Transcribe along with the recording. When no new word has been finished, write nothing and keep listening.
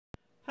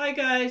Hi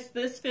guys,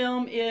 this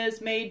film is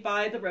made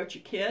by the Rocha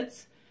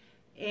kids,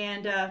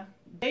 and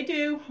they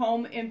do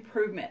home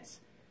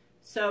improvements.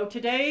 So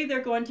today they're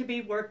going to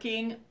be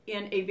working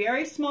in a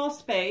very small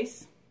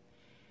space,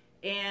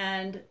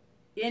 and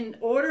in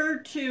order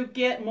to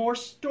get more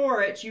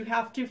storage you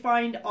have to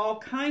find all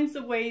kinds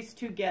of ways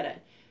to get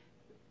it.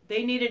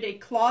 They needed a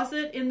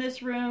closet in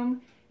this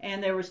room,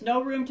 and there was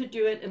no room to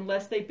do it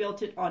unless they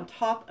built it on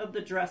top of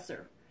the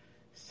dresser.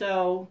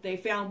 So they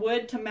found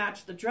wood to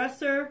match the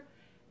dresser,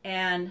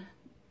 and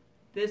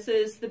this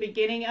is the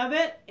beginning of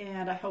it,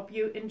 and I hope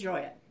you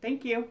enjoy it.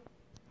 Thank you.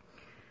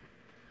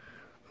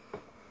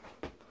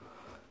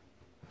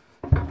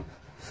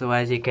 So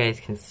as you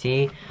guys can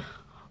see,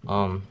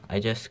 I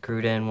just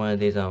screwed in one of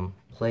these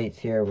plates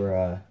here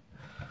where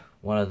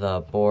one of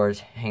the boards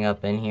hang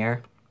up in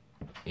here,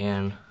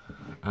 and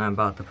I'm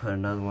about to put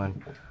another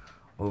one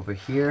over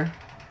here.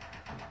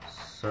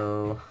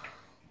 So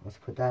let's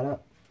put that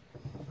up.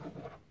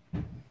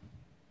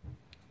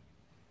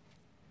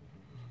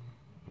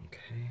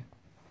 Okay.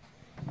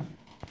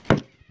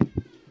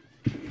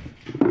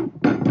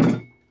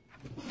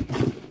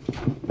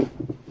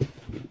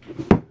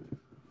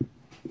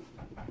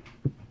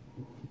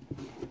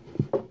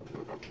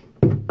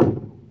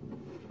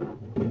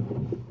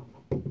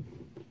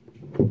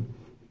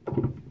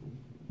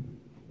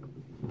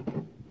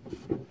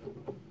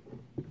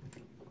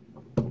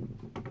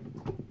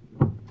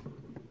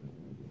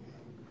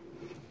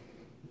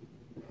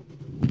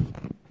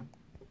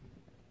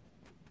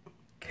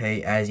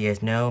 Okay, as you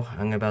guys know,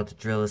 I'm about to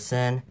drill this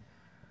in,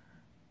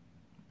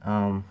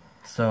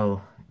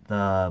 so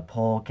the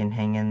pole can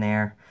hang in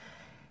there,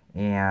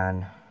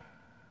 and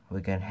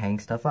we can hang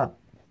stuff up.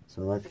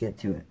 So let's get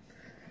to it.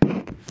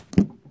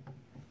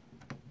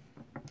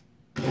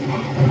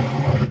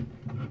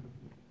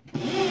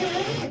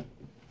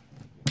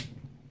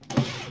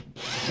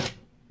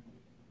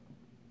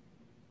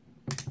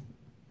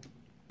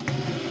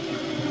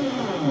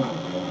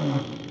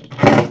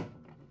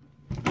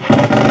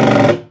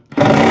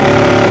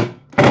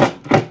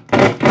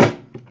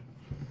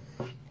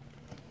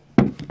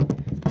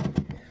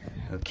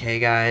 Okay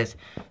guys,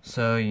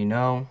 so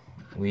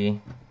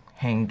we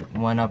hanged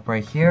one up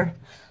right here,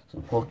 so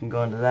the pole can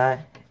go into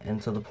that,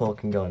 and so the pole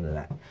can go into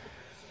that.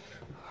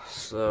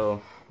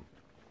 So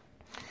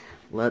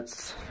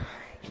let's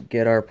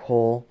get our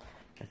pole.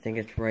 I think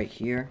it's right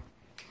here.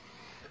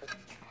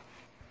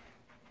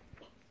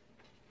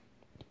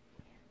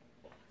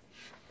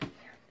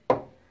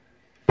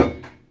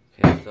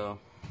 Okay, so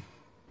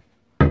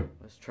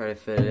let's try to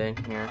fit it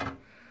in here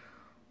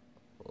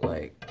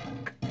like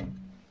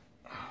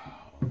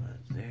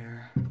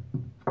there.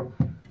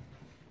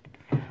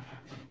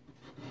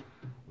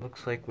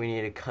 Looks like we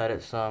need to cut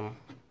it some,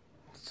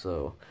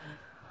 so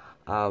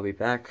I'll be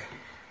back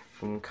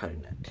from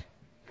cutting it.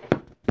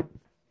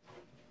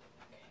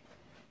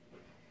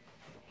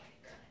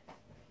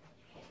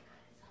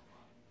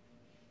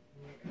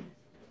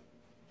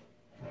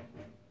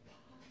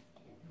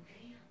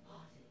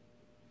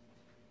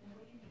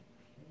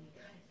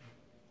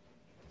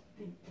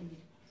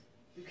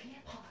 You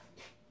can't pause.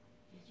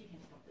 Yes, you can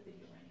stop the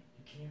video right now.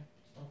 You can't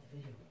stop the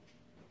video.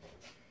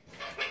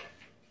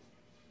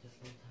 Just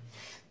one time.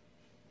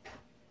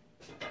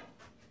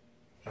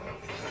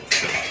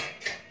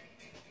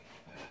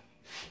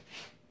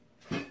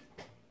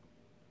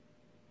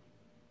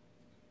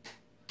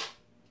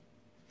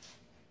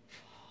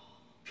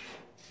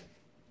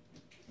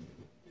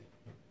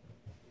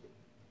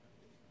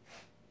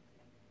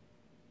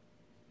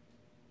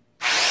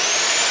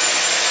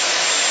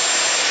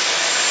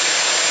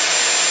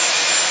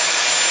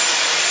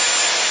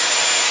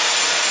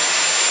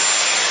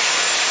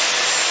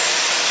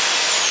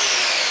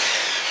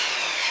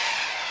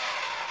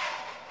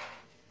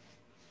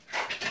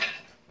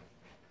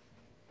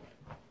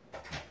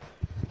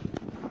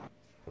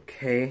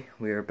 Okay,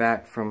 we are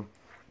back from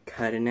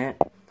cutting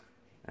it.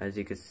 As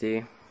you can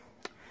see,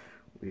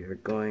 we are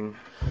going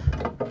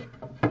to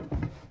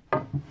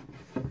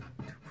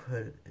put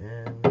it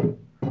in.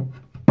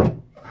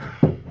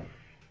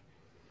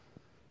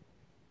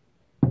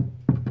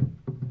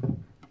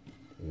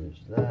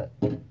 There's that.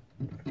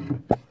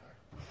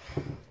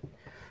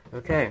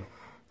 Okay,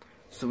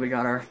 so we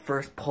got our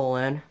first pull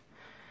in,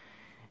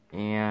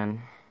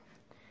 and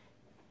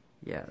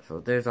yeah, so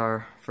there's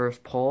our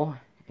first pull,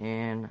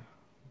 and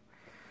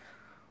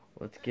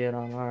let's get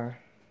on our,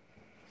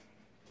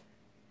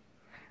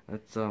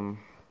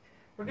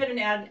 We're going to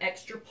add an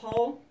extra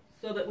pole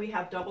so that we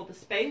have double the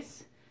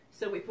space.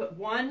 So we put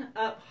one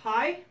up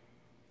high,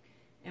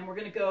 and we're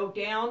going to go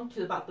down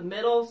to about the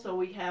middle so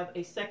we have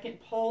a second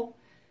pole.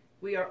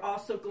 We are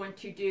also going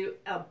to do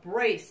a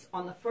brace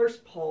on the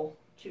first pole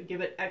to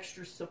give it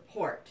extra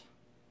support.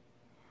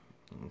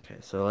 Okay,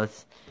 so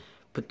let's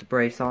put the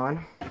brace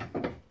on.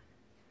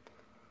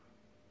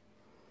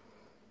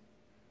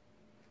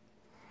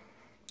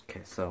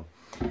 Okay, so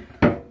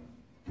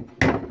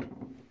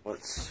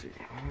let's see.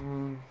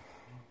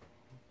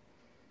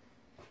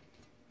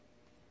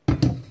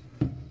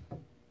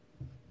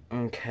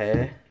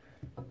 Okay.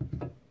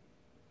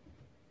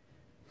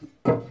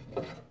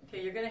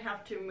 Okay, you're going to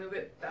have to move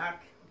it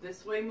back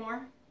this way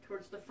more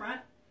towards the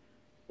front,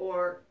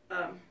 or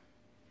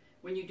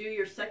when you do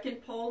your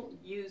second pole,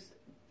 use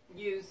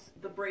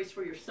the brace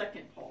for your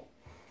second pole.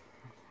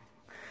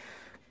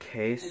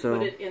 Okay, and so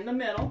put it in the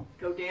middle.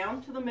 Go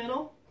down to the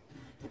middle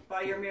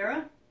by your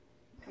mirror.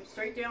 Come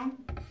straight down.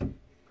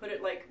 Put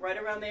it like right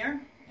around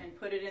there and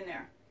put it in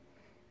there.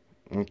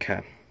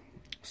 Okay.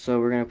 So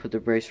we're going to put the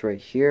brace right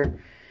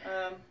here.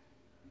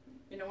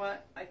 You know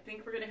what? I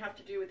think we're going to have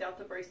to do without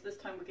the brace this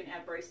time. We can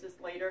add braces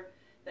later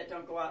that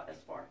don't go out as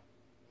far.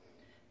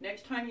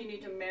 Next time you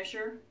need to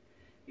measure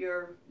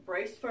your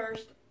brace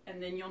first,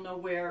 and then you'll know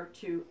where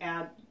to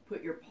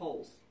put your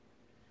poles.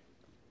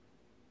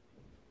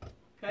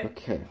 Okay?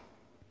 Okay.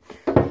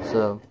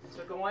 So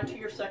go on to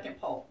your second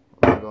pole.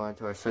 we'll go on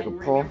to our second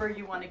and pole. Remember,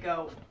 you want to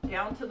go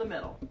down to the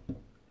middle.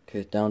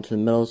 Okay, down to the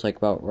middle is like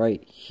about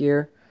right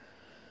here.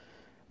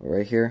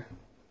 Right here.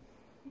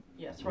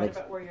 Yes, right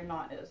about where your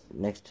knot is.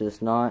 Next to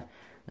this knot,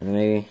 and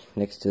maybe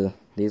next to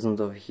these ones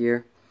over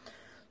here.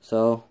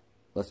 So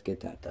let's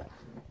get that done.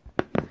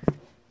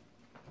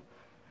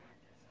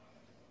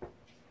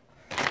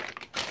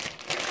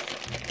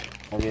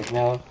 Okay,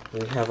 now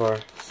we have our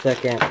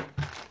second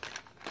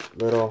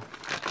little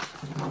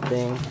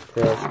thing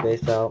to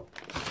space out.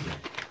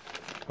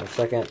 Our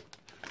second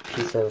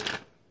piece of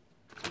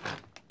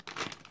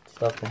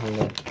stuff to hang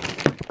the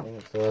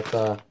thing. So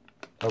let's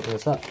open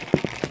this up.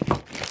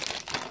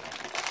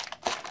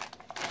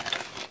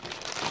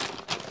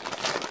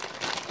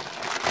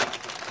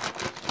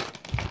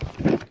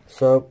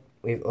 So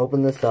we've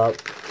opened this up,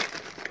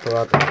 pull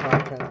out the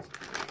contents.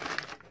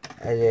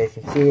 As you guys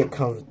can see, it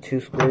comes with 2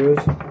 screws.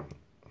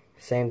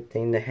 Same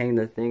thing to hang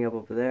the thing up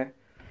over there.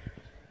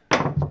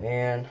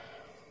 And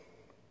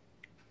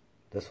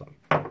this one.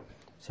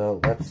 So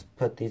let's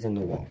put these in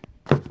the wall.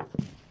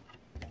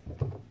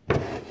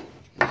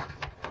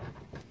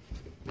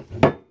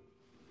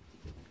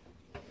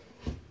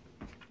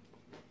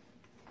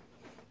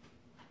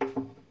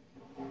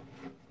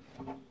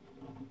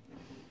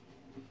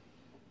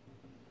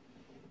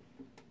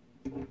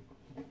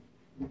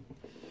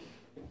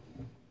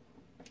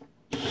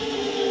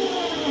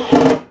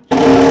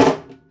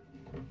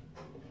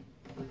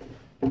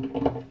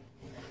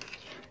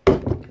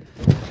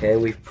 Okay,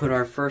 we've put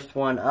our first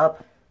one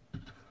up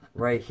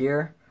right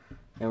here,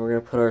 and we're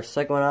going to put our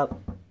second one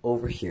up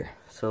over here.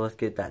 So let's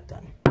get that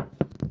done.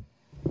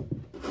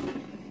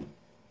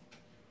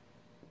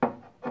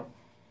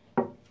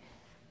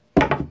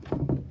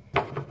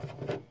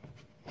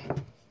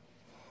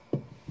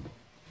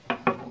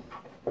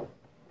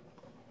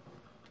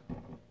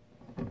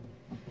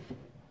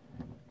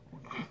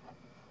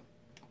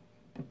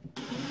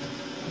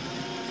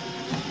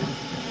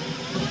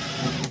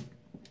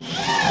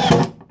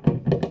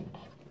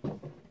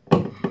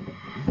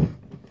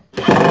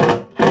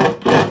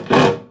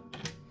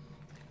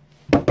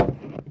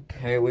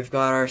 Okay, we've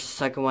got our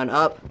second one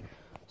up,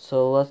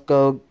 so let's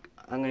go.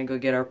 I'm gonna go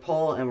get our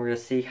pole and we're gonna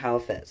see how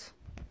it fits.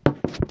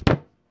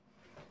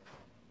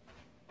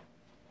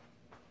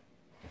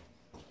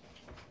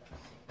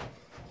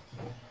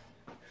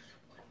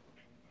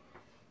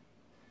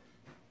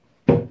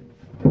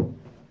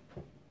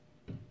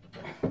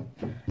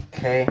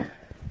 Okay,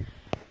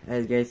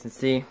 as you guys can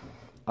see,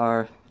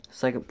 our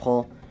second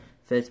pole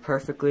fits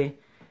perfectly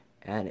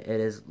and it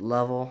is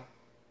level.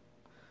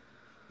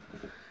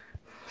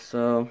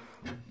 So,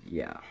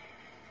 yeah.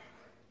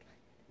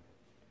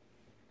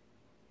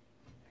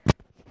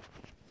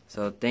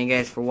 So, thank you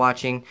guys for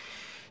watching.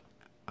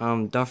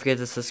 Don't forget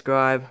to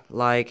subscribe,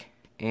 like,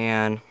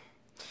 and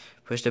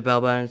push the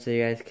bell button so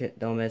you guys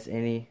don't miss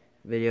any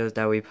videos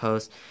that we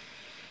post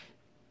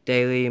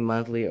daily,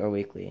 monthly, or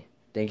weekly.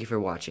 Thank you for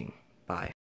watching.